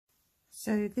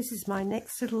So this is my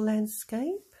next little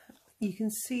landscape. You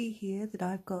can see here that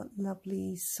I've got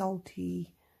lovely salty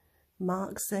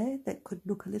marks there that could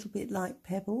look a little bit like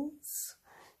pebbles.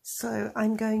 So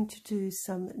I'm going to do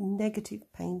some negative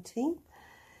painting.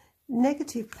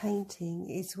 Negative painting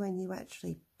is when you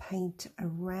actually paint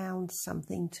around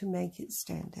something to make it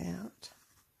stand out.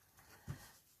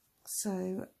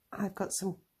 So I've got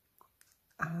some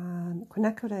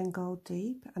quinacridone gold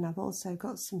deep, and I've also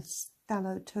got some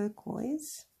phthalo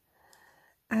turquoise,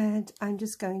 and I'm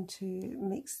just going to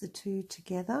mix the two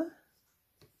together,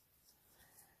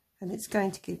 and it's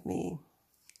going to give me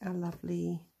a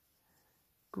lovely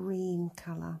green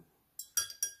colour.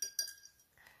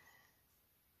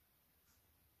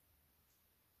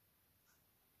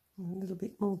 A little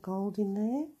bit more gold in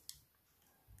there.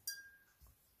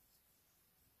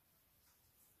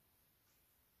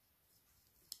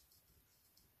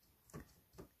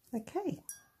 Okay,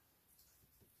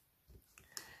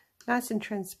 nice and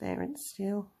transparent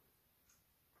still,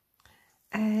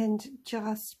 and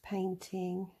just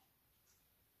painting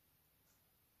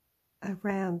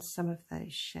around some of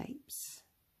those shapes.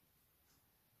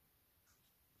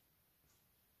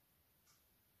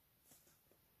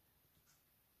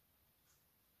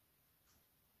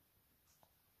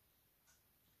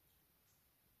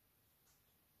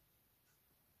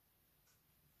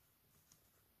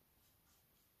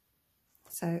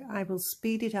 So I will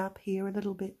speed it up here a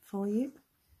little bit for you.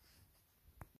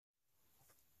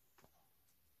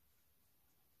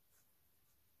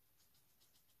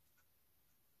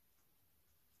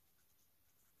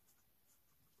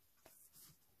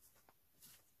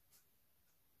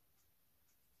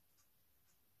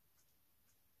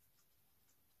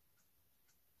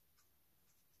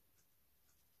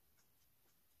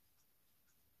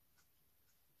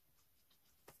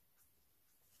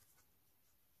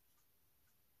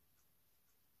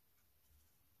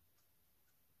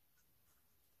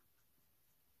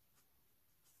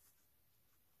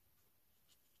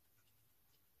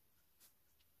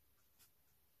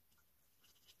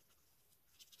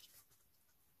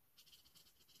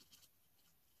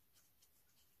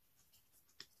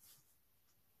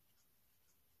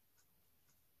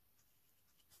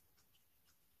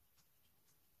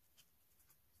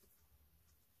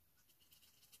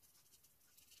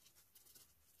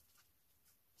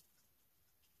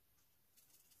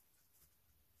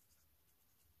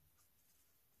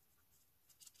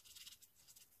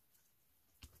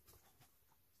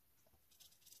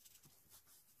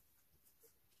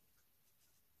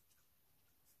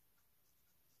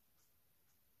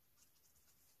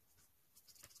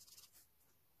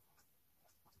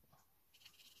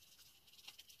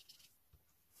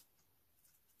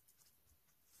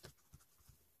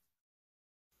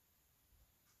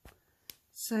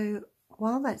 So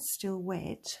while that's still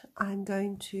wet, I'm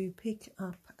going to pick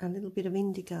up a little bit of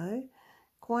indigo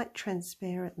quite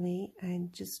transparently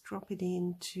and just drop it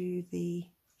into the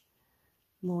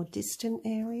more distant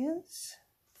areas.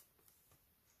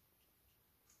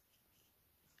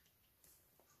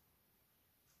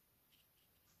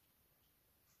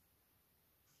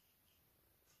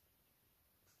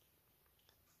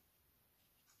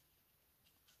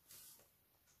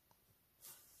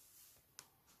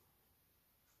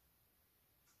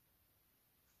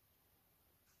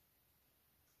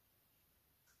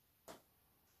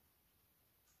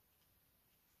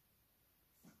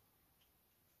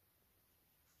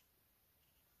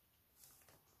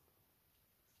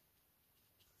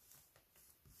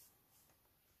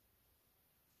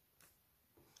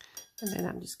 And then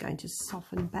I'm just going to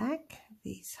soften back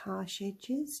these harsh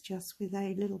edges just with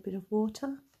a little bit of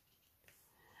water.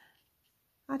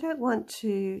 I don't want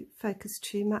to focus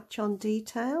too much on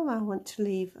detail. I want to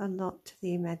leave a lot to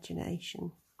the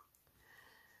imagination.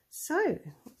 So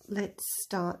let's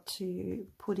start to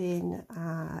put in,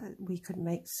 we could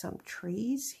make some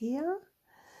trees here.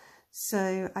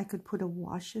 So I could put a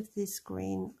wash of this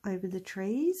green over the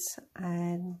trees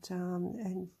and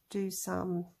do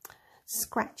some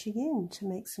scratching in to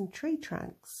make some tree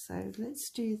trunks. So let's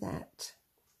do that.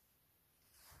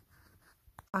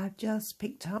 I've just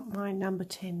picked up my number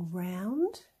 10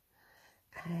 round,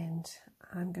 and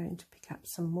I'm going to pick up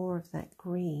some more of that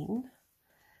green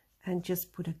and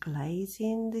just put a glaze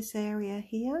in this area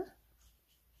here.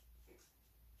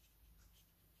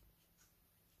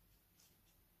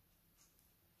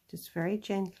 Just very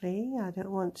gently. I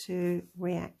don't want to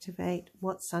reactivate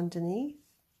what's underneath.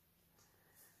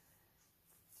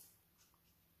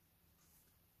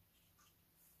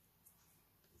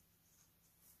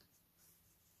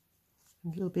 A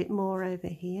little bit more over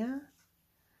here,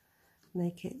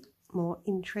 make it more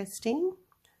interesting.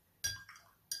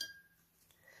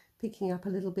 picking up a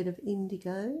little bit of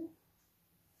indigo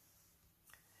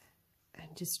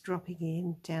and just dropping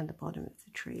in down the bottom of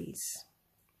the trees.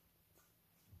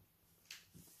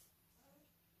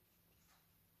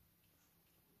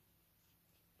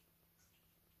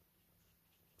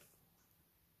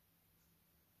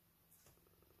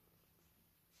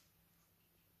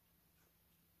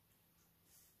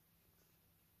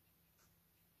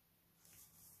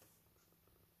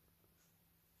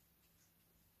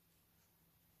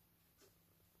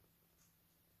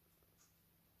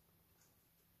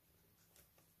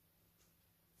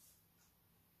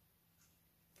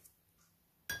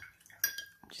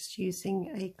 Just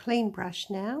using a clean brush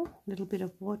now, a little bit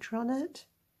of water on it,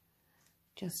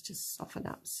 just to soften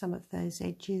up some of those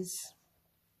edges.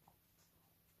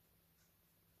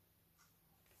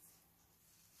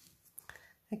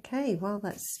 Okay, while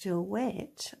that's still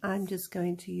wet, I'm just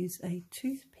going to use a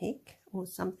toothpick or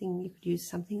something, you could use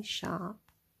something sharp,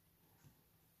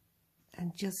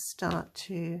 and just start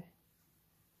to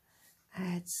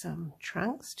add some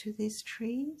trunks to these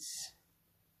trees.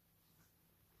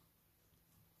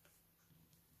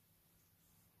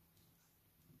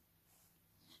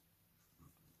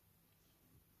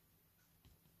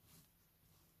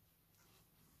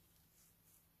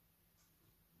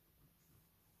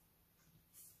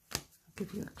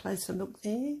 Give you a closer look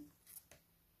there.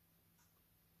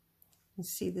 You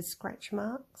see the scratch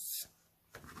marks.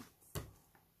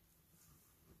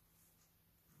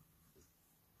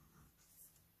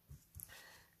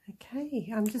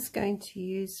 Okay, I'm just going to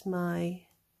use my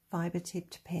fibre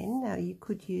tipped pen. Now you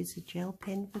could use a gel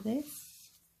pen for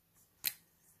this.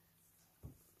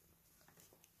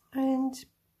 And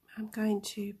I'm going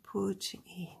to put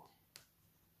in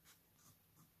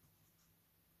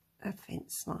a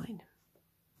fence line.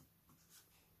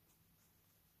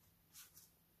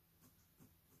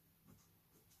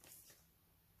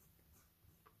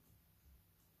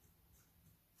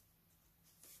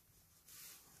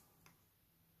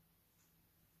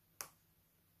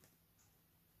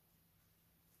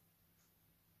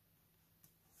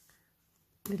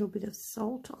 Little bit of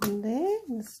salt on there.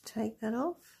 Let's take that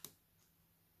off.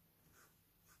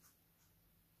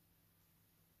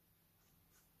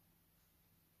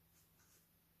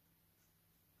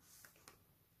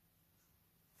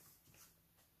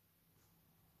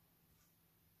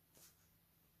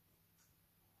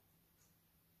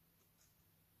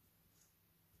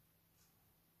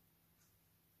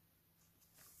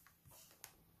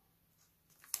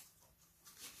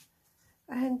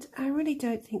 And I really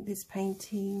don't think this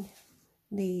painting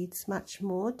needs much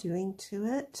more doing to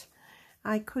it.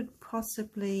 I could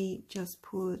possibly just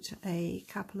put a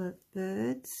couple of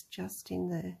birds just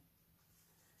in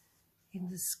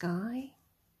the sky.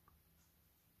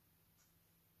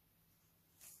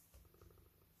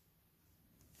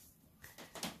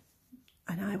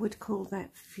 And I would call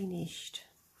that finished.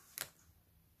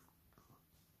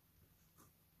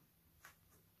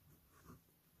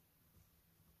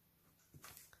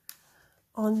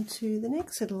 On to the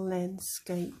next little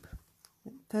landscape.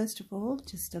 First of all,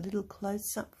 just a little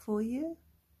close-up for you.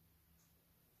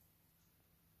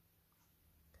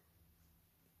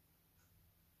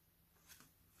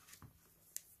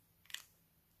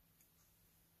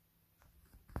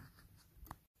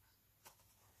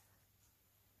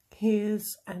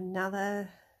 Here's another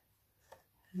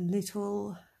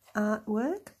little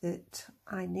artwork that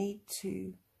I need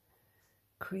to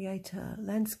create a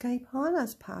landscape on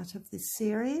as part of this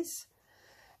series.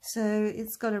 So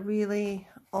it's got a really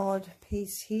odd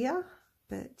piece here,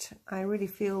 but I really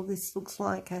feel this looks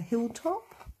like a hilltop.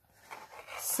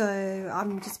 So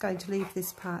I'm just going to leave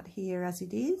this part here as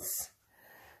it is.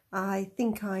 I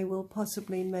think I will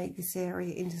possibly make this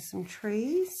area into some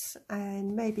trees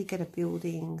and maybe get a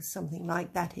building, something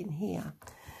like that in here.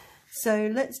 So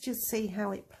let's just see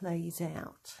how it plays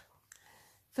out.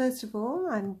 First of all,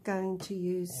 I'm going to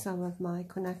use some of my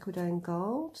quinacridone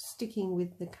gold, sticking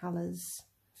with the colours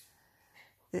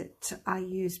that I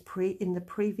used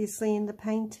previously in the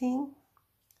painting.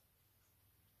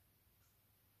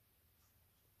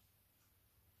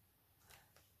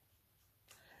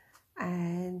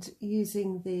 And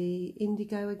using the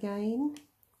indigo again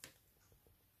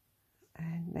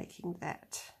and making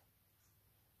that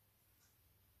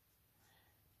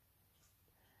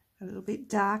a little bit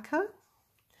darker.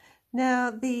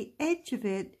 Now the edge of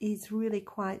it is really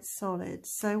quite solid,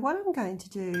 so what I'm going to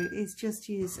do is just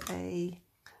use a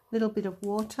little bit of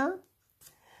water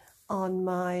on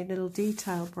my little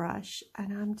detail brush,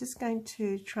 and I'm just going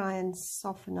to try and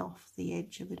soften off the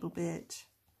edge a little bit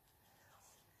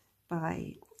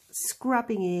by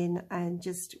scrubbing in and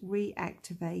just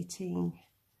reactivating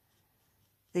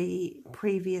the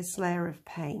previous layer of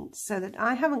paint so that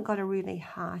I haven't got a really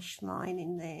harsh line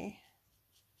in there.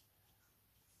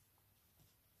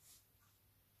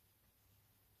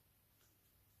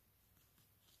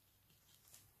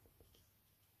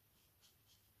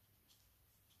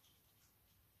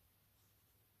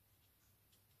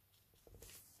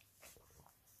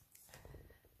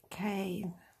 Okay,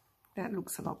 that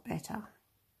looks a lot better.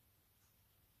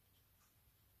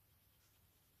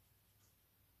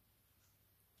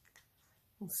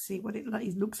 We'll see what it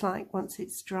looks like once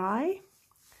it's dry.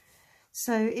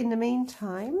 So in the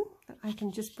meantime, I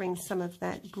can just bring some of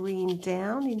that green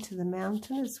down into the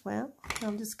mountain as well.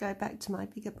 I'll just go back to my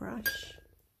bigger brush.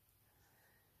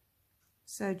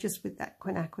 So just with that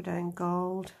quinacridone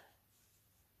gold,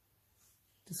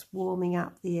 just warming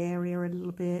up the area a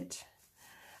little bit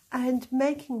and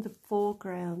making the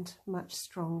foreground much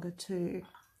stronger too.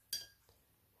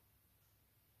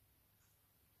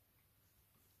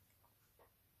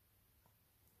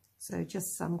 So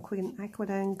just some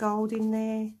quinacridone gold in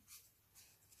there. A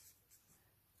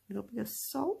little bit of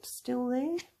salt still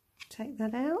there. Take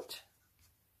that out.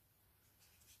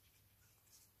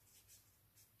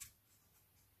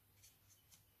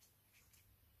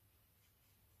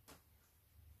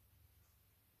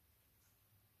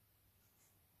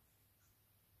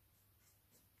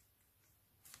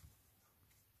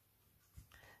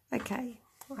 Okay,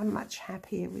 I'm much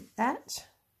happier with that.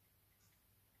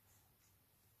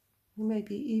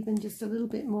 Maybe even just a little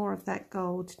bit more of that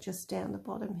gold just down the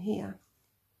bottom here.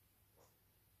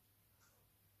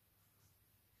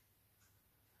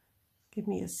 Give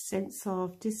me a sense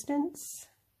of distance.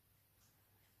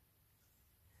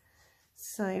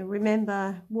 So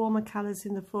remember, warmer colours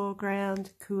in the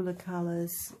foreground, cooler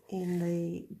colours in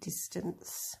the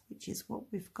distance, which is what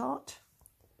we've got.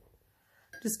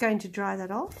 Just going to dry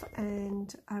that off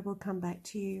and I will come back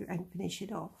to you and finish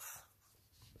it off.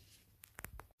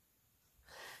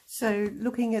 So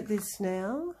looking at this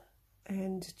now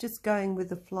and just going with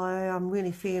the flow, I'm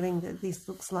really feeling that this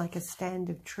looks like a stand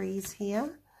of trees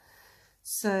here.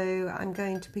 So I'm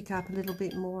going to pick up a little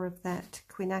bit more of that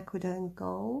quinacridone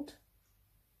gold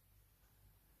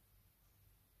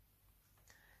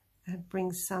and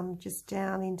bring some just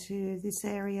down into this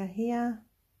area here.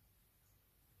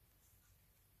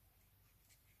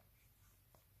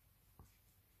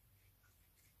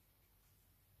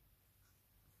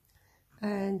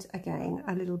 And again,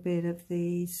 a little bit of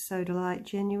the Sodalite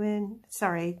Genuine,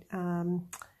 sorry, the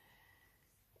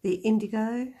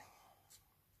Indigo.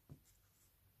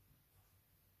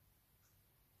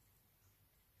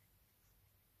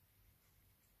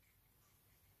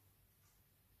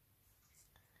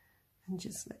 And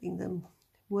just letting them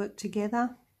work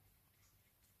together.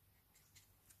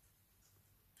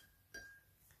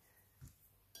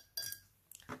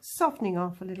 Softening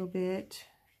off a little bit.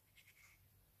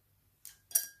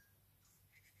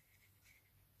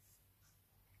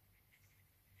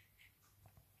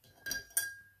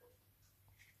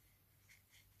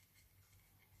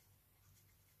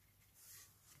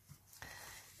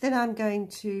 Then I'm going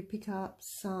to pick up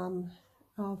some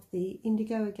of the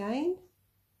Indigo again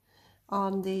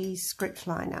on the script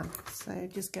liner. So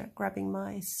just grabbing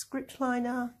my script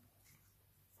liner.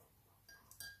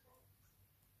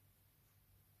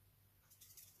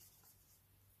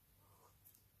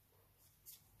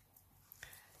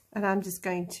 And I'm just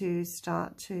going to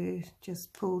start to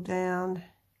just pull down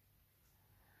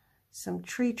some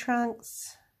tree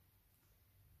trunks.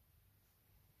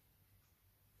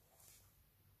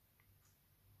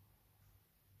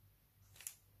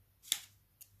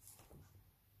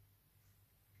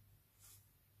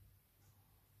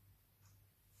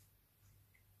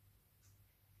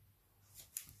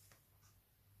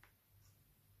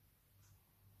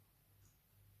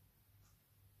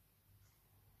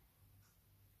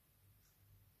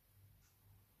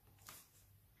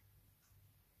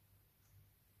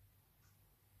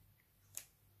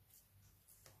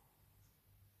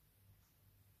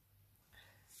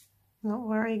 Not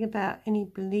worrying about any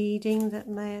bleeding that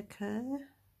may occur.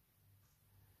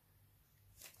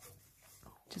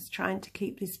 Just trying to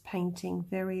keep this painting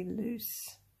very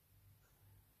loose.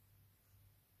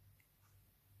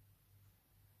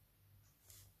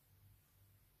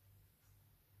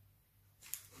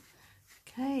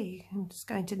 Okay, I'm just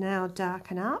going to now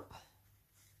darken up,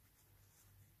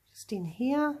 just in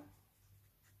here.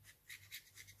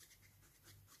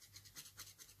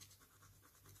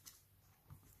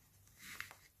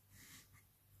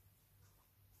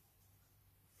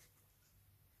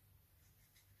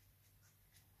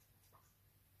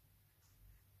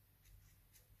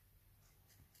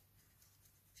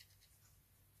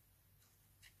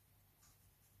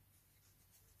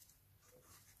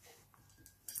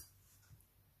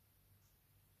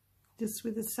 just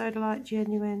with the Sodalite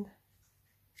Genuine.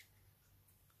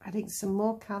 Adding some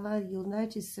more colour. You'll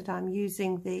notice that I'm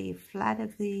using the flat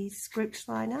of the script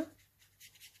liner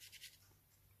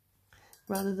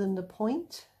rather than the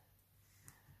point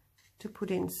to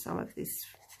put in some of this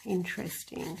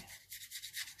interesting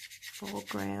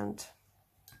foreground.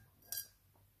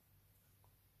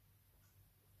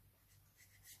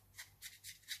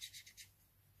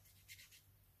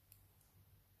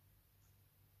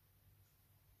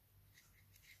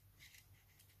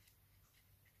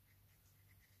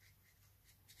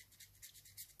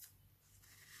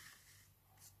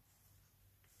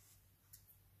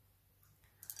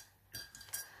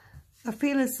 I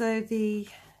feel as though the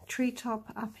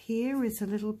treetop up here is a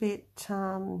little bit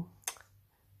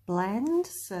bland,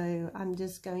 so I'm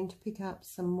just going to pick up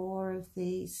some more of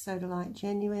the Sodalite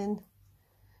Genuine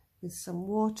with some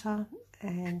water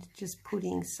and just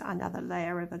putting another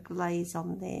layer of a glaze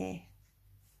on there.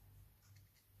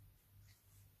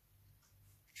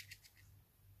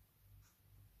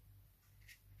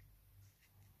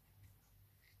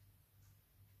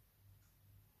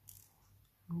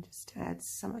 And just add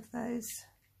some of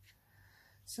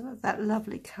that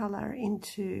lovely colour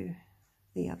into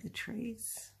the other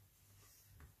trees.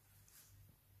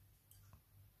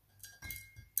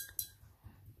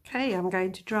 Okay, I'm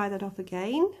going to dry that off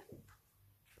again.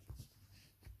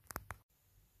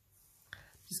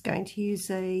 Just going to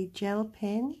use a gel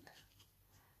pen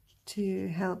to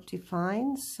help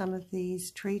define some of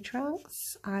these tree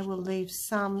trunks. I will leave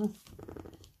some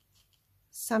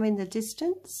in the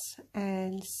distance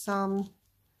and some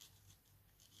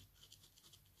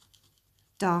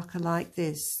darker like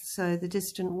this, so the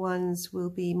distant ones will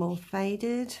be more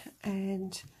faded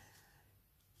and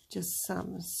just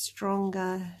some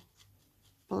stronger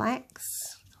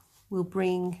blacks will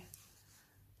bring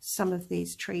some of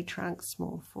these tree trunks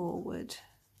more forward.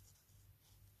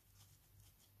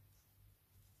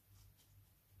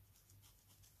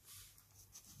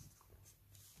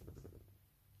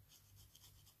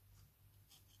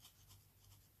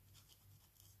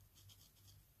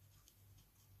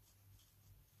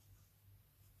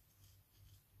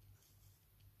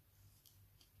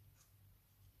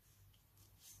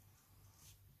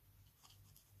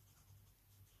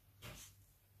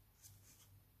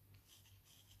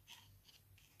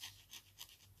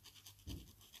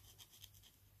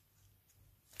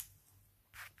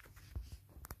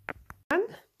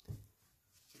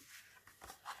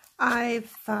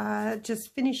 I've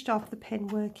just finished off the pen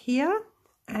work here,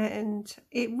 and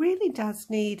it really does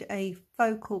need a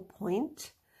focal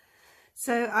point.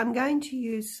 So I'm going to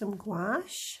use some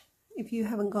gouache. If you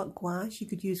haven't got gouache, you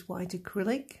could use white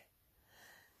acrylic.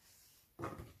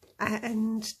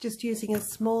 And just using a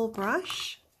small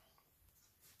brush,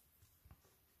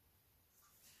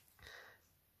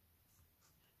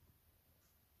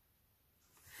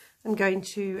 I'm going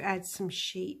to add some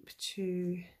sheep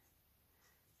to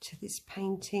this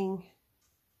painting.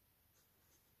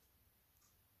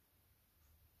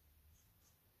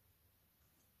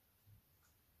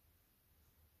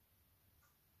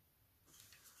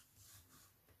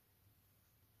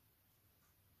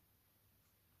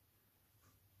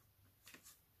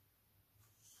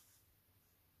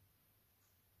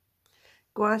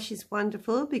 Gouache is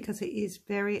wonderful because it is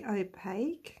very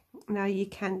opaque. Now you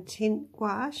can tint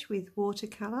gouache with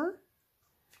watercolour.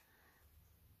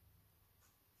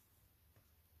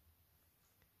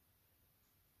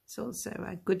 It's also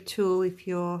a good tool if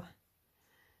you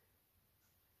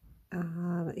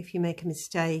make a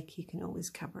mistake. You can always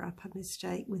cover up a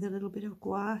mistake with a little bit of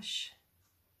gouache.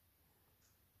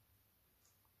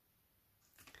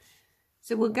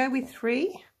 So we'll go with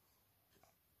 3.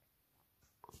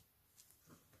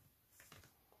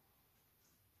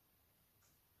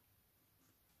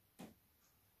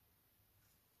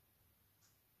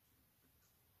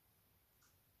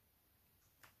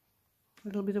 A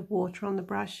little bit of water on the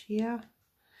brush here.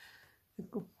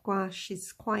 The gouache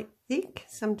is quite thick.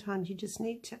 Sometimes you just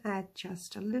need to add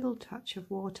just a little touch of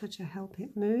water to help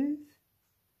it move.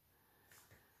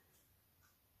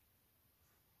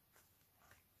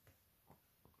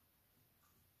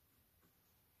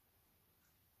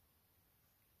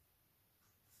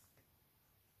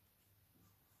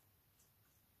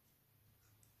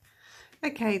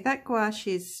 Okay, that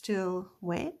gouache is still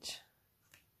wet.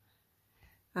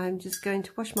 I'm just going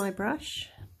to wash my brush,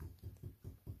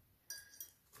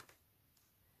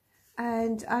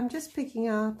 and I'm just picking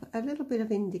up a little bit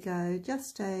of indigo,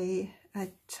 just a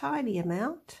tiny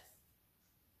amount,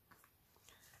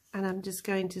 and I'm just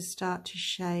going to start to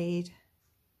shade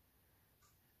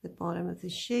the bottom of the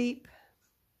sheep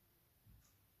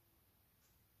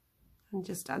and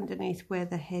just underneath where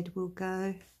the head will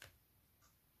go.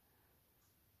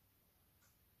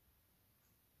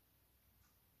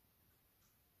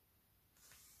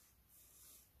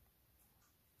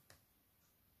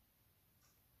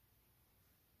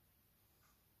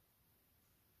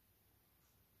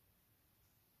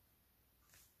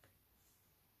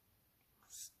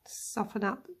 Soften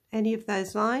up any of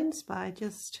those lines by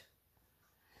just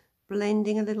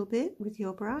blending a little bit with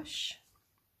your brush.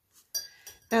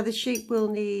 Now the sheep will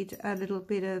need a little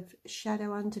bit of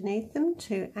shadow underneath them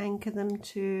to anchor them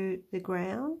to the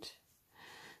ground.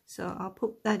 So I'll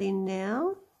put that in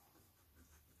now.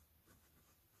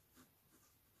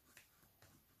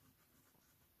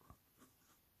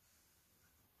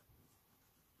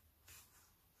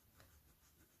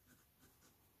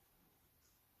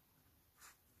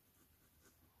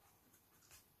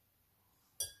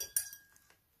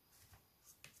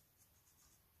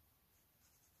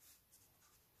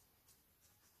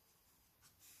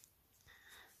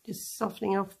 Just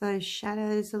softening off those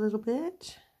shadows a little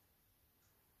bit.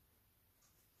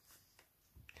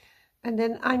 And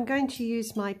then I'm going to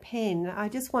use my pen. I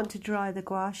just want to dry the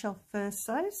gouache off first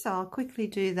though, so I'll quickly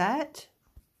do that.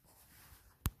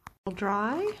 I'll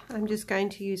dry. I'm just going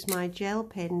to use my gel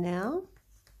pen now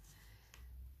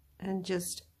and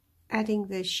just adding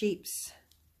the sheep's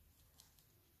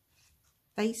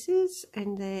faces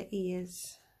and their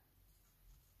ears.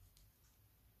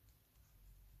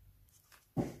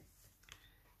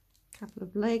 Couple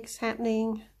of legs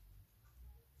happening.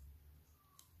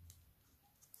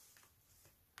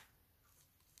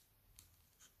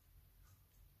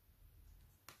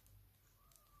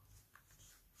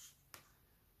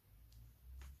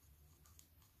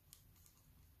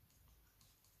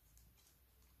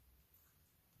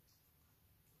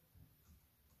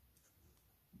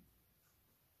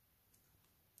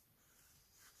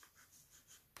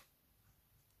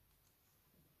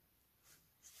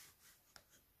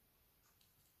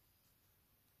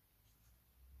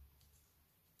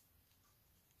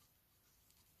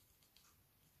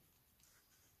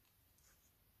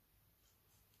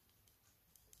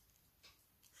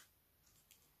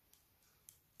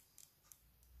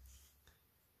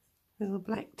 Little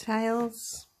black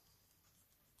tails.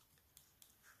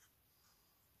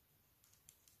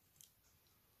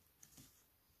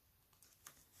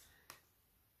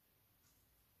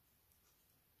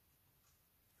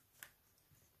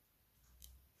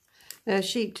 Now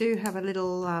sheep do have a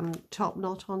little top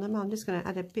knot on them. I'm just going to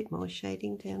add a bit more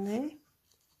shading down there.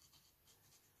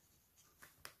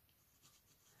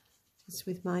 Just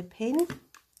with my pen.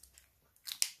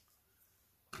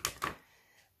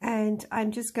 And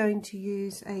I'm just going to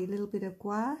use a little bit of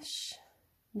gouache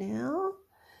now.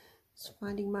 Just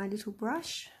finding my little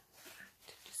brush.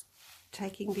 Just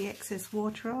taking the excess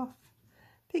water off.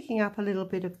 Picking up a little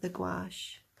bit of the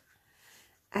gouache.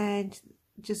 And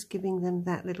just giving them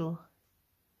that little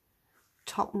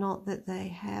top knot that they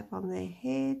have on their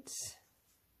heads.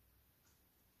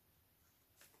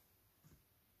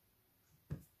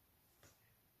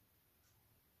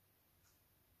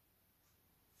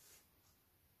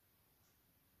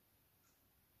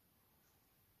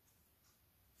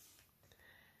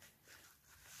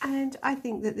 And I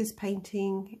think that this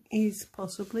painting is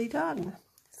possibly done.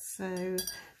 So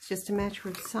it's just a matter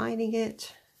of signing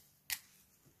it.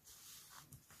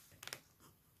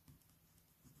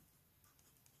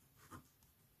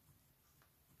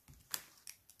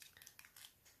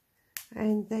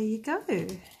 And there you go,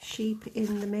 sheep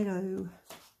in the meadow.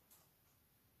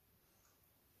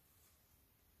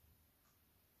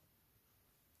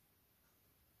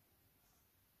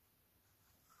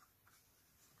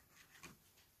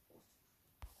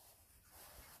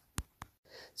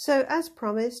 So as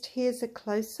promised, here's a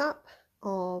close-up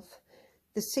of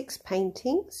the 6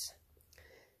 paintings,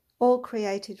 all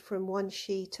created from one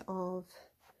sheet of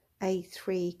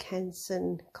A3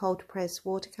 Canson cold press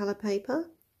watercolour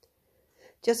paper.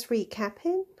 Just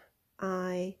recapping,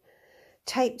 I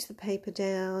taped the paper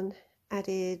down,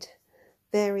 added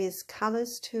various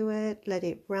colours to it, let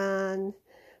it run,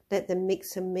 let them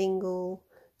mix and mingle,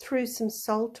 threw some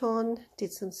salt on,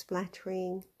 did some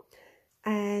splattering,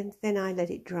 and then I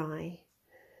let it dry.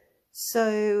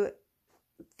 So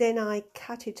then I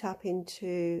cut it up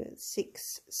into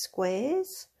 6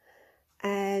 squares,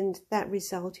 and that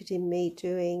resulted in me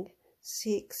doing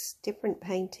 6 different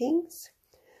paintings,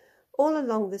 all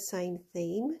along the same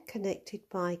theme, connected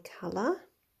by colour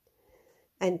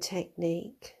and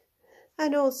technique,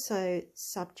 and also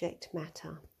subject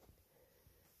matter.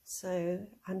 So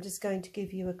I'm just going to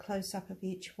give you a close-up of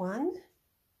each one.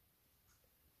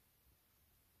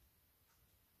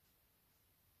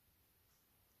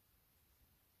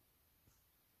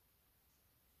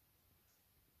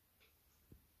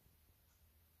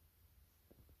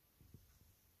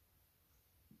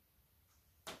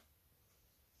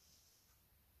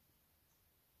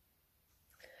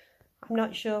 I'm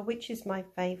not sure which is my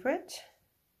favourite.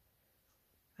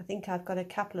 I think I've got a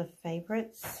couple of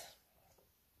favourites.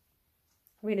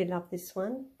 Really love this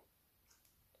one.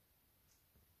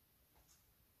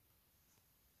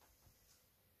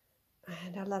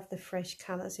 And I love the fresh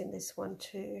colours in this one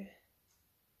too.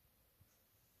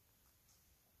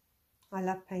 I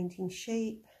love painting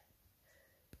sheep.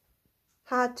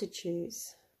 Hard to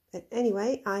choose. But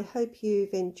anyway, I hope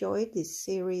you've enjoyed this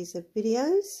series of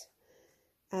videos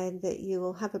and that you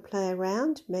will have a play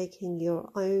around making your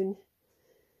own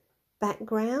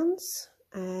backgrounds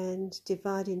and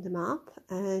dividing them up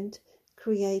and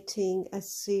creating a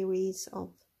series of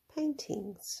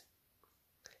paintings.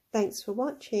 Thanks for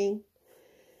watching.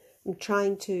 I'm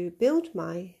trying to build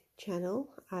my channel.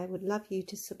 I would love you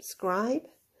to subscribe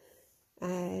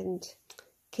and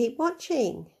keep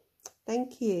watching.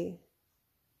 Thank you.